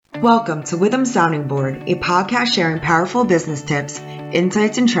Welcome to Witham Sounding Board, a podcast sharing powerful business tips,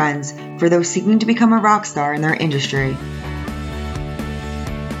 insights, and trends for those seeking to become a rock star in their industry.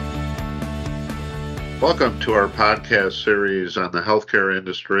 Welcome to our podcast series on the healthcare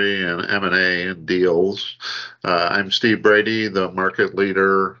industry and M&A and deals. I'm Steve Brady, the market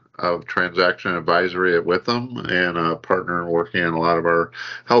leader of transaction advisory at Witham and a partner working on a lot of our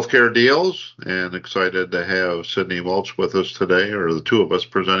healthcare deals, and excited to have Sydney Welch with us today, or the two of us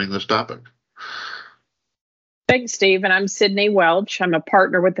presenting this topic. Thanks, Steve. And I'm Sydney Welch. I'm a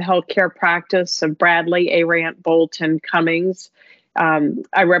partner with the healthcare practice of Bradley, Arant, Bolton, Cummings.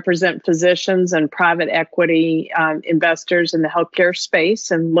 I represent physicians and private equity investors in the healthcare space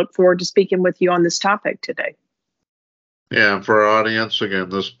and look forward to speaking with you on this topic today. Yeah, and for our audience, again,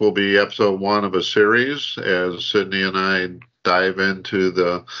 this will be episode 1 of a series as Sydney and I dive into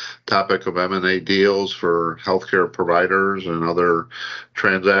the topic of M&A deals for healthcare providers and other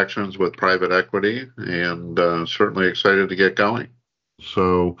transactions with private equity, and certainly excited to get going.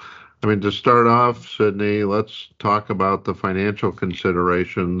 So, to start off, Sydney, let's talk about the financial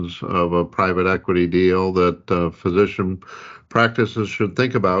considerations of a private equity deal that physician practices should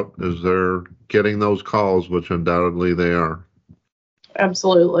think about as they're getting those calls, which undoubtedly they are.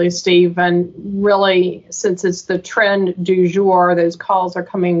 Absolutely, Steve. And really, since it's the trend du jour, those calls are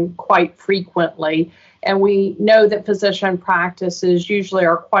coming quite frequently. And we know that physician practices usually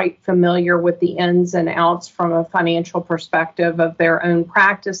are quite familiar with the ins and outs from a financial perspective of their own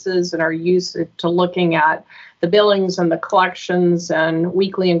practices and are used to looking at the billings and the collections and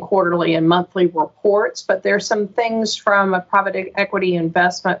weekly and quarterly and monthly reports. But there's some things from a private equity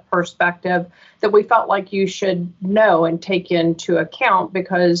investment perspective that we felt like you should know and take into account,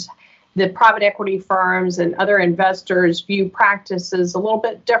 because the private equity firms and other investors view practices a little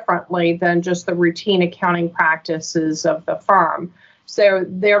bit differently than just the routine accounting practices of the firm. So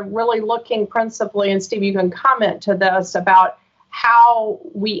they're really looking principally, and Steve, you can comment to this, about how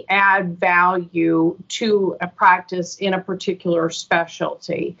we add value to a practice in a particular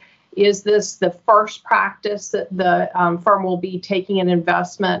specialty. Is this the first practice that the firm will be taking an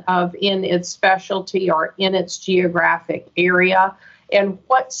investment of in its specialty or in its geographic area? And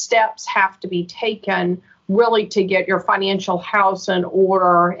what steps have to be taken really to get your financial house in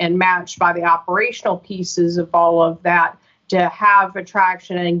order and matched by the operational pieces of all of that to have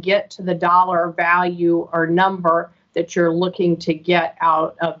attraction and get to the dollar value or number that you're looking to get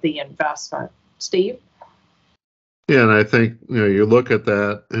out of the investment? Steve? Yeah, and I think you look at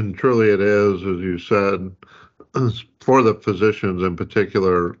that, and truly it is, as you said, for the physicians in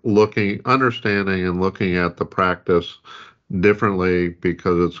particular, understanding and looking at the practice differently,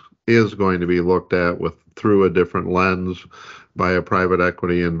 because it is going to be looked at through a different lens by a private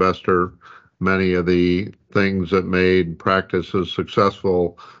equity investor. Many of the things that made practices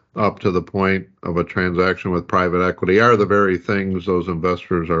successful up to the point of a transaction with private equity are the very things those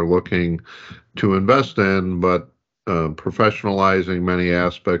investors are looking to invest in, but professionalizing many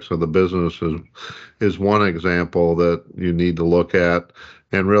aspects of the business is one example that you need to look at,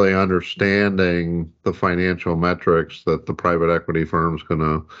 and really understanding the financial metrics that the private equity firm is going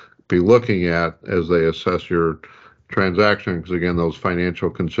to be looking at as they assess your transaction, because again, those financial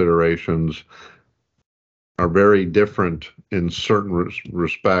considerations are very different in certain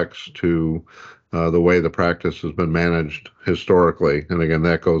respects to the way the practice has been managed historically. And again,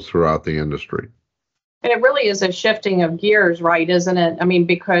 that goes throughout the industry. And it really is a shifting of gears, right, isn't it?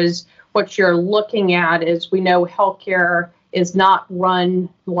 Because what you're looking at is, we know healthcare is not run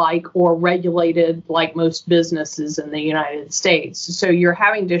like or regulated like most businesses in the United States. So you're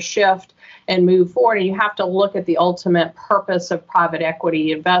having to shift and move forward, and you have to look at the ultimate purpose of private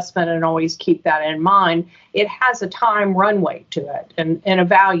equity investment and always keep that in mind. It has a time runway to it and a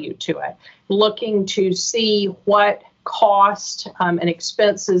value to it. Looking to see what cost and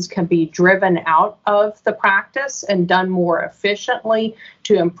expenses can be driven out of the practice and done more efficiently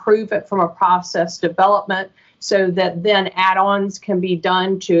to improve it from a process development, so that then add-ons can be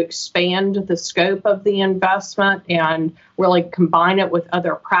done to expand the scope of the investment and really combine it with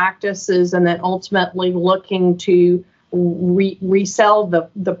other practices, and then ultimately looking to resell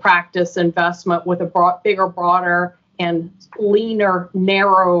the practice investment with a bigger, broader, and leaner,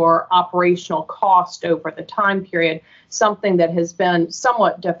 narrower operational cost over the time period, something that has been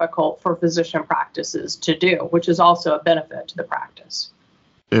somewhat difficult for physician practices to do, which is also a benefit to the practice.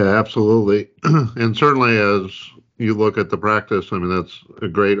 Yeah, absolutely. And certainly as you look at the practice, that's a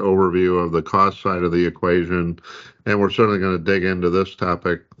great overview of the cost side of the equation. And we're certainly going to dig into this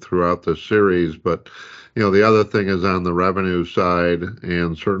topic throughout this series. But, the other thing is on the revenue side,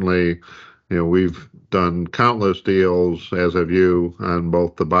 and certainly we've done countless deals, as have you, on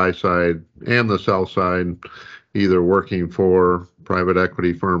both the buy side and the sell side, either working for private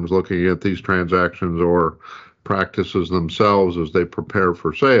equity firms looking at these transactions or practices themselves as they prepare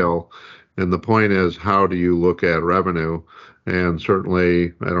for sale. And the point is, how do you look at revenue? And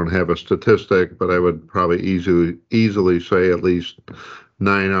certainly, I don't have a statistic, but I would probably easily say at least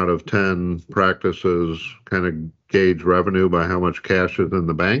 9 out of 10 practices kind of gauge revenue by how much cash is in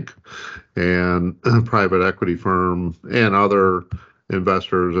the bank. And a private equity firm and other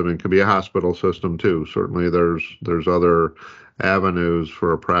investors, I mean, it could be a hospital system too. Certainly, there's other avenues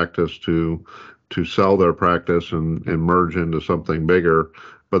for a practice to sell their practice and merge into something bigger.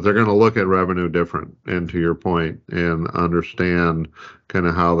 But they're going to look at revenue different, and to your point, and understand kind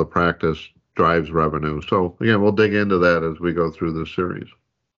of how the practice drives revenue. So again, we'll dig into that as we go through this series.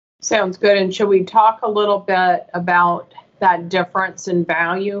 Sounds good. And should we talk a little bit about that difference in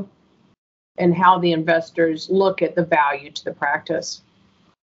value and how the investors look at the value to the practice?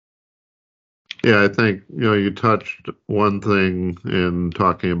 Yeah, I think, you touched one thing in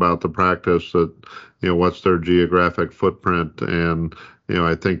talking about the practice that, what's their geographic footprint. And,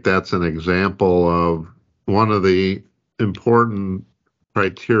 I think that's an example of one of the important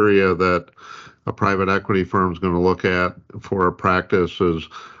criteria that a private equity firm is going to look at for a practice is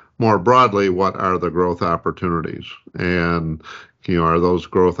more broadly, what are the growth opportunities? And, are those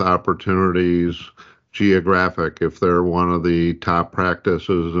growth opportunities geographic? If they're one of the top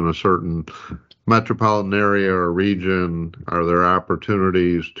practices in a certain metropolitan area or region, are there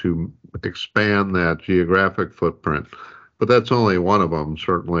opportunities to expand that geographic footprint? But that's only one of them,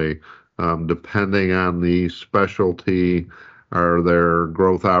 certainly. Depending on the specialty, are there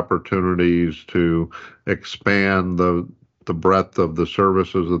growth opportunities to expand the breadth of the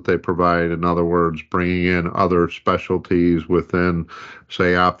services that they provide? In other words, bringing in other specialties within,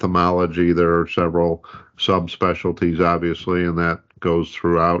 say, ophthalmology. There are several subspecialties, obviously, and that goes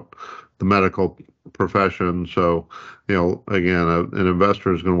throughout the medical profession. So, again, an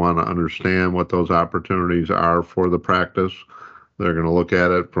investor is going to want to understand what those opportunities are for the practice. They're going to look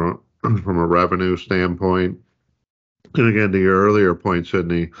at it from a revenue standpoint. And again, to your earlier point,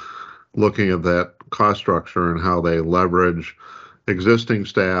 Sydney, looking at that cost structure and how they leverage existing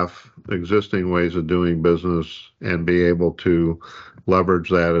staff, existing ways of doing business, and be able to leverage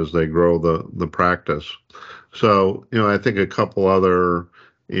that as they grow the practice. So, I think a couple other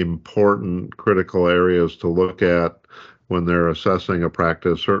important critical areas to look at when they're assessing a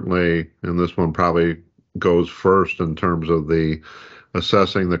practice, certainly, and this one probably goes first in terms of the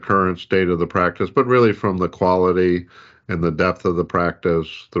assessing the current state of the practice, but really from the quality and the depth of the practice,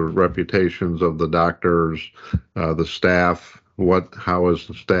 the reputations of the doctors, the staff, how is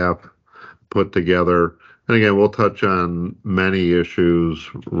the staff put together? And again, we'll touch on many issues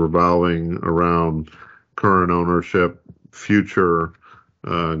revolving around current ownership, future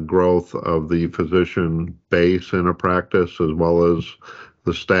growth of the physician base in a practice, as well as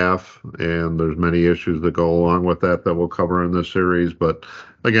the staff. And there's many issues that go along with that we'll cover in this series. But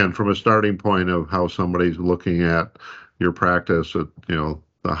again, from a starting point of how somebody's looking at your practice, the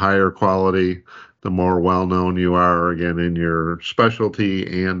higher quality, the more well-known you are, again, in your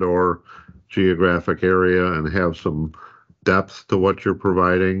specialty and or geographic area, and have some depth to what you're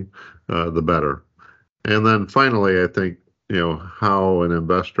providing, the better. And then finally, I think, how an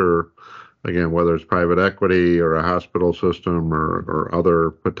investor, again, whether it's private equity or a hospital system or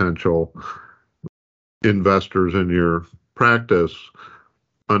other potential investors in your practice,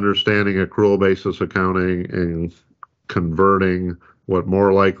 understanding accrual basis accounting and converting what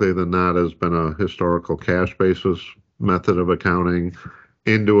more likely than not has been a historical cash basis method of accounting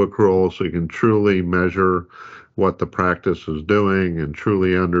into accrual, so you can truly measure what the practice is doing and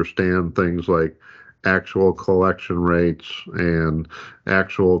truly understand things like actual collection rates and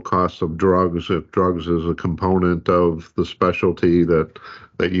actual costs of drugs, if drugs is a component of the specialty that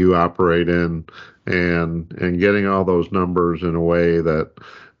you operate in, and getting all those numbers in a way that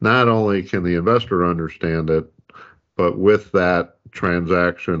not only can the investor understand it, but with that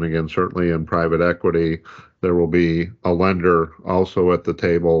transaction, again, certainly in private equity, there will be a lender also at the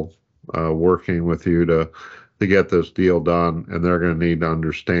table working with you to get this deal done, and they're going to need to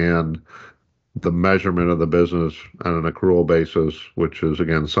understand the measurement of the business on an accrual basis, which is,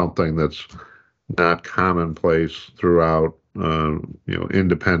 again, something that's not commonplace throughout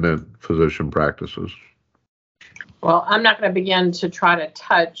independent physician practices. Well, I'm not going to begin to try to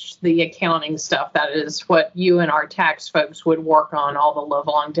touch the accounting stuff. That is what you and our tax folks would work on all the live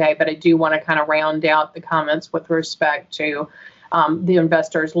long day. But I do want to kind of round out the comments with respect to the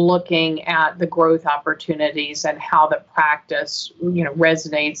investors looking at the growth opportunities and how the practice,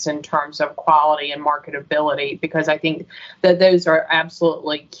 resonates in terms of quality and marketability, because I think that those are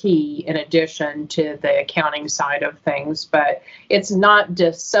absolutely key in addition to the accounting side of things. But it's not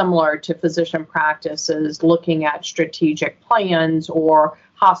dissimilar to physician practices looking at strategic plans, or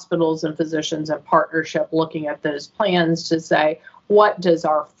hospitals and physicians in partnership looking at those plans to say, what does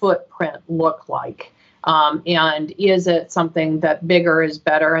our footprint look like? And is it something that bigger is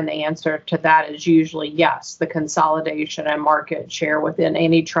better? And the answer to that is usually yes. The consolidation and market share within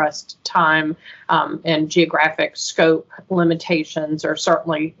antitrust time and geographic scope limitations are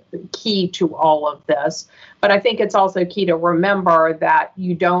certainly key to all of this. But I think it's also key to remember that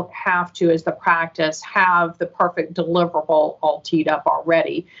you don't have to, as the practice, have the perfect deliverable all teed up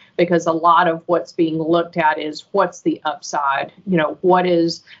already, because a lot of what's being looked at is what's the upside, what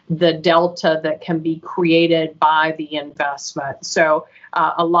is the delta that can be created by the investment. So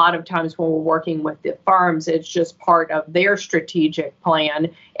a lot of times when we're working with the firms, it's just part of their strategic plan,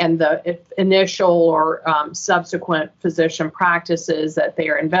 and the initial or subsequent physician practices that they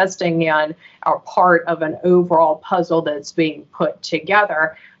are investing in are part of an overall puzzle that's being put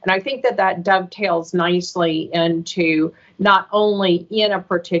together. And I think that dovetails nicely into not only in a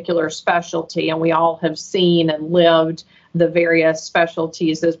particular specialty, and we all have seen and lived the various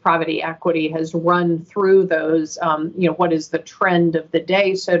specialties as private equity has run through those, what is the trend of the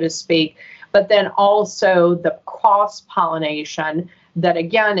day, so to speak, but then also the cross-pollination that,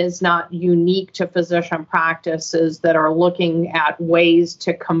 again, is not unique to physician practices that are looking at ways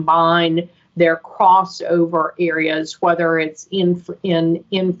to combine their crossover areas, whether it's in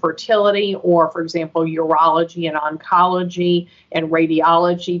infertility or, for example, urology and oncology and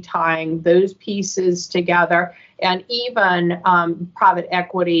radiology, tying those pieces together. And even private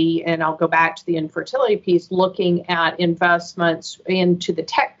equity, and I'll go back to the infertility piece, looking at investments into the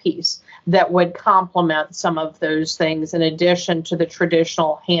tech piece that would complement some of those things in addition to the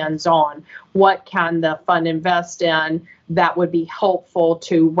traditional hands-on. What can the fund invest in that would be helpful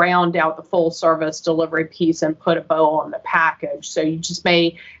to round out the full service delivery piece and put a bow on the package? So you just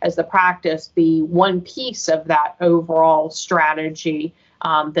may, as the practice, be one piece of that overall strategy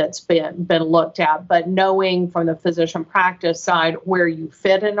that's been looked at, but knowing from the physician practice side where you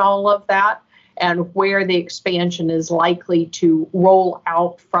fit in all of that and where the expansion is likely to roll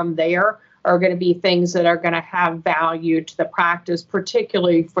out from there are going to be things that are going to have value to the practice,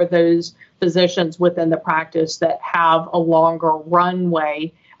 particularly for those physicians within the practice that have a longer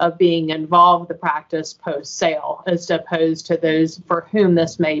runway of being involved in the practice post-sale, as opposed to those for whom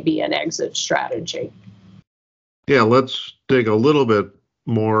this may be an exit strategy. Yeah, let's dig a little bit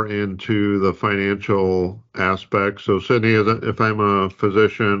more into the financial aspects. So, Sydney, if I'm a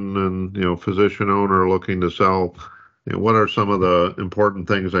physician and physician owner looking to sell, what are some of the important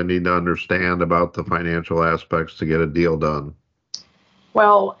things I need to understand about the financial aspects to get a deal done?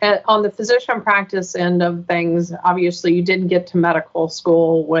 Well, on the physician practice end of things, obviously you didn't get to medical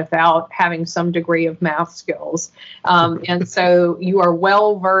school without having some degree of math skills. And so you are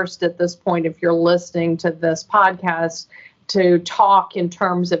well versed at this point, if you're listening to this podcast, to talk in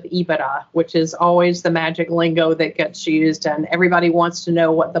terms of EBITDA, which is always the magic lingo that gets used. And everybody wants to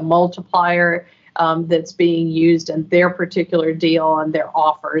know what the multiplier that's being used in their particular deal and their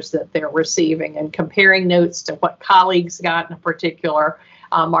offers that they're receiving, and comparing notes to what colleagues got in a particular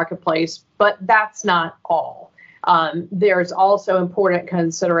marketplace. But that's not all. There's also important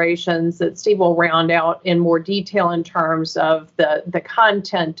considerations that Steve will round out in more detail in terms of the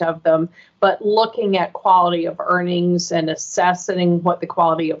content of them, but looking at quality of earnings and assessing what the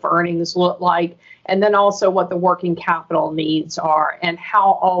quality of earnings look like, and then also what the working capital needs are and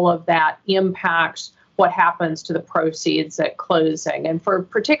how all of that impacts what happens to the proceeds at closing. And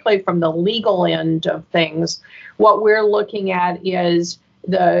particularly from the legal end of things, what we're looking at is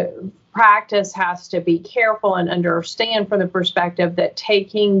the practice has to be careful and understand from the perspective that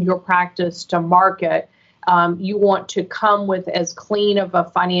taking your practice to market, you want to come with as clean of a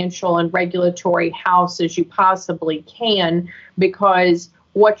financial and regulatory house as you possibly can, because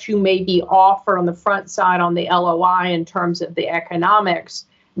what you may be offered on the front side on the LOI in terms of the economics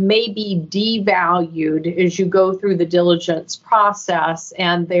may be devalued as you go through the diligence process,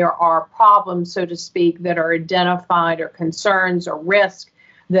 and there are problems, so to speak, that are identified, or concerns or risk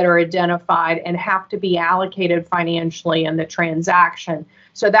that are identified and have to be allocated financially in the transaction.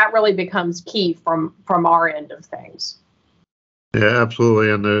 So that really becomes key from our end of things. Yeah, absolutely.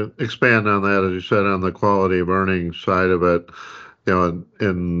 And to expand on that, as you said, on the quality of earnings side of it,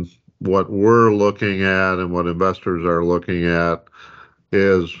 in what we're looking at and what investors are looking at,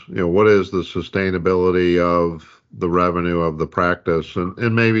 is, what is the sustainability of the revenue of the practice,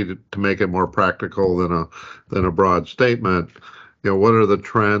 and maybe to make it more practical than a broad statement, what are the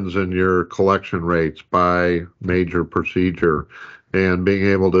trends in your collection rates by major procedure, and being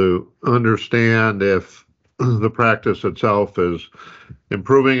able to understand if the practice itself is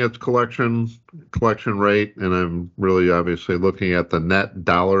improving its collection rate, and I'm really obviously looking at the net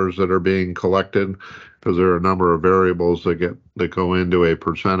dollars that are being collected, because there are a number of variables that go into a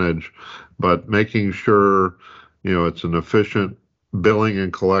percentage, but making sure it's an efficient billing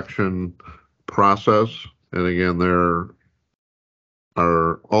and collection process. And again, there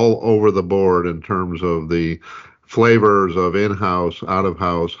are all over the board in terms of the flavors of in-house,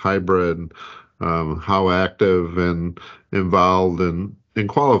 out-of-house, hybrid, how active and involved and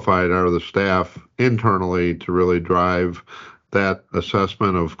qualified are the staff internally to really drive that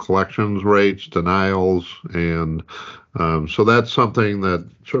assessment of collections rates, denials, and so that's something that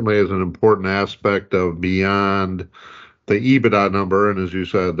certainly is an important aspect of beyond the EBITDA number. And as you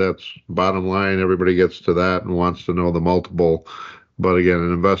said, that's bottom line. Everybody gets to that and wants to know the multiple. But again,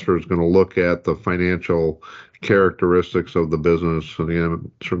 an investor is going to look at the financial characteristics of the business, and again,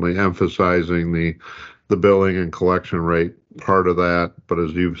 certainly emphasizing the billing and collection rate part of that. But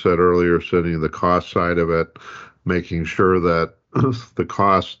as you've said earlier, Sydney, the cost side of it, making sure that the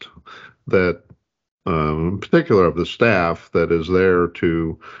cost that in particular of the staff that is there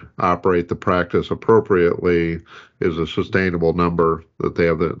to operate the practice appropriately is a sustainable number, that they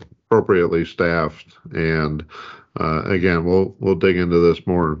have it appropriately staffed. And again, we'll dig into this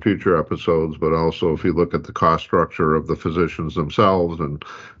more in future episodes, but also if you look at the cost structure of the physicians themselves and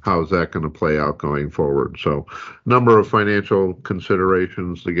how is that going to play out going forward. So number of financial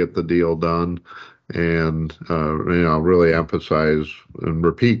considerations to get the deal done, and really emphasize and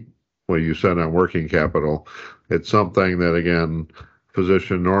repeat what you said on working capital. It's something that, again,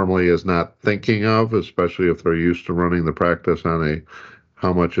 physician normally is not thinking of, especially if they're used to running the practice on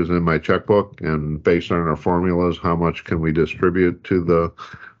how much is in my checkbook, and based on our formulas, how much can we distribute to the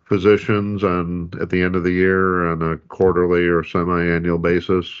physicians at the end of the year on a quarterly or semi-annual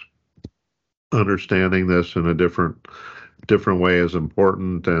basis. Understanding this in a different way is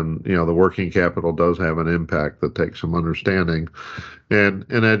important, and the working capital does have an impact that takes some understanding and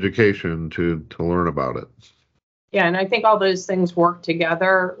education to learn about it. Yeah, and I think all those things work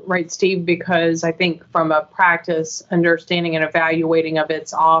together, right, Steve? Because I think from a practice understanding and evaluating of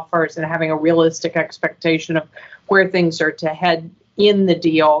its offers and having a realistic expectation of where things are to head in the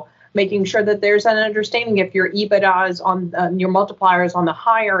deal, making sure that there's an understanding if your EBITDA is on your multiplier is on the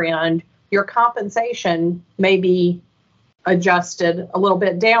higher end, your compensation may be adjusted a little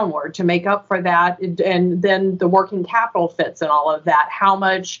bit downward to make up for that, and then the working capital fits in all of that. How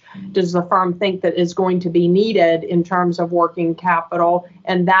much does the firm think that is going to be needed in terms of working capital,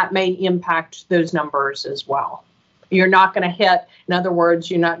 and that may impact those numbers as well. You're not going to hit, in other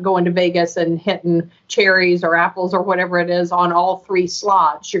words, you're not going to Vegas and hitting cherries or apples or whatever it is on all three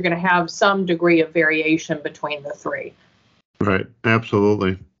slots. You're going to have some degree of variation between the three. Right,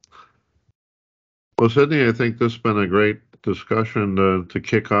 absolutely. Well, Sydney, I think this has been a great discussion to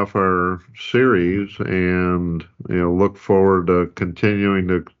kick off our series, and look forward to continuing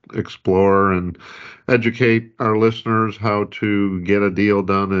to explore and educate our listeners how to get a deal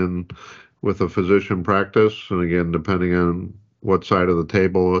done with a physician practice. And again, depending on what side of the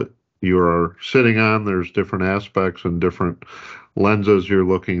table you are sitting on, there's different aspects and different lenses you're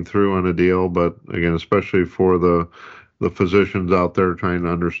looking through on a deal. But again, especially for the physicians out there trying to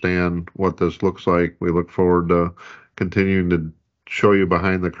understand what this looks like, we look forward to continuing to show you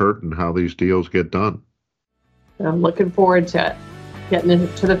behind the curtain how these deals get done. I'm looking forward to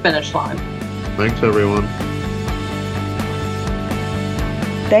getting to the finish line. Thanks, everyone.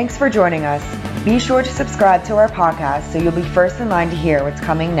 Thanks for joining us. Be sure to subscribe to our podcast so you'll be first in line to hear what's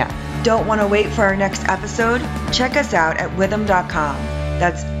coming next. Don't want to wait for our next episode? Check us out at withum.com.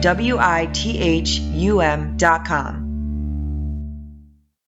 That's WITHUM.com.